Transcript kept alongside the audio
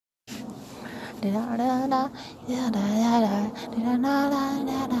This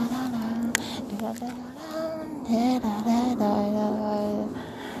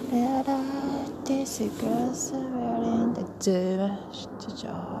girl's wearing the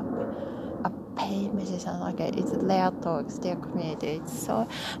job. A paid musician, okay, it's loud talks, their community, it's so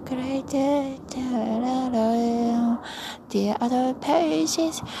great. The other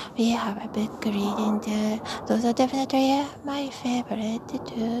pages, we have a book reading there. Those are definitely my favorite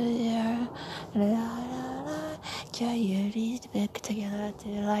too. Can you read the book together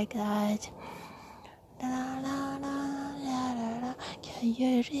like that? Can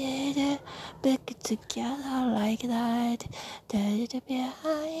you read a book together like that?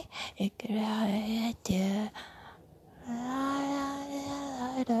 Behind a great yeah,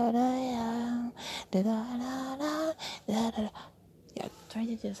 try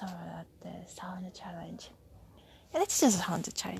to do some of that sound challenge. Yeah, let's do sound challenge.